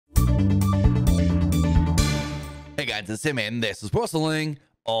Hey guys, it's Tim and this is Wrestling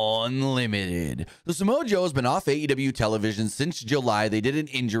Unlimited. So Samoa Joe has been off AEW television since July. They did an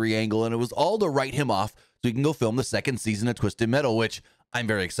injury angle and it was all to write him off so he can go film the second season of Twisted Metal, which I'm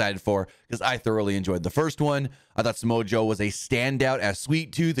very excited for because I thoroughly enjoyed the first one. I thought Samoa Joe was a standout as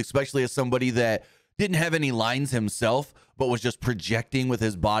Sweet Tooth, especially as somebody that didn't have any lines himself, but was just projecting with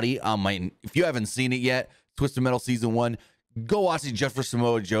his body. If you haven't seen it yet, Twisted Metal Season 1, go watch it just for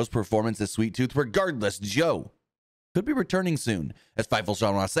Samoa Joe's performance as Sweet Tooth. Regardless, Joe could be returning soon, as Fightful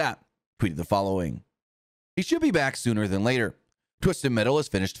Sean Ross Sapp tweeted the following. He should be back sooner than later. Twisted Metal is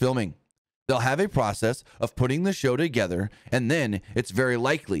finished filming. They'll have a process of putting the show together, and then it's very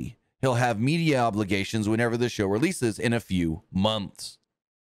likely he'll have media obligations whenever the show releases in a few months.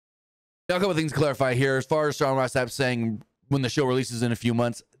 Now, a couple things to clarify here. As far as Sean Ross Sapp saying when the show releases in a few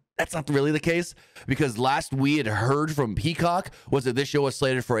months, that's not really the case, because last we had heard from Peacock was that this show was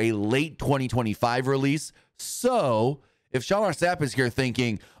slated for a late 2025 release. So if Sean Ross Sapp is here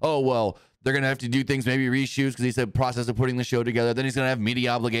thinking, oh, well, they're going to have to do things, maybe reshoots, because he said process of putting the show together, then he's going to have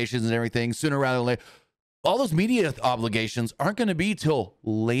media obligations and everything sooner rather than later. All those media obligations aren't going to be till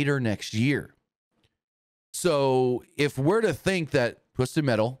later next year. So if we're to think that Twisted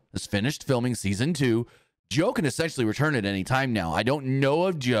Metal has finished filming season 2, Joe can essentially return at any time now. I don't know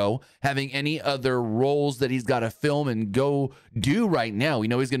of Joe having any other roles that he's got to film and go do right now. We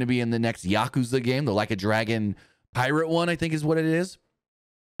know he's going to be in the next Yakuza game, the Like a Dragon pirate one, I think is what it is.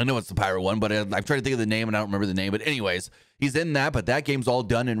 I know it's the pirate one, but I've tried to think of the name and I don't remember the name. But anyways, he's in that, but that game's all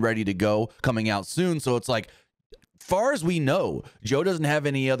done and ready to go, coming out soon. So it's like, far as we know, Joe doesn't have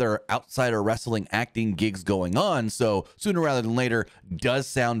any other outsider wrestling acting gigs going on. So sooner rather than later does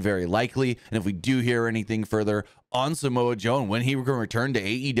sound very likely. And if we do hear anything further on Samoa Joe and when he can return to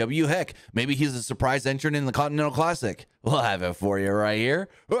AEW, heck, maybe he's a surprise entrant in the Continental Classic. We'll have it for you right here.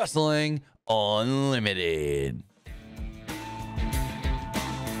 Wrestling Unlimited.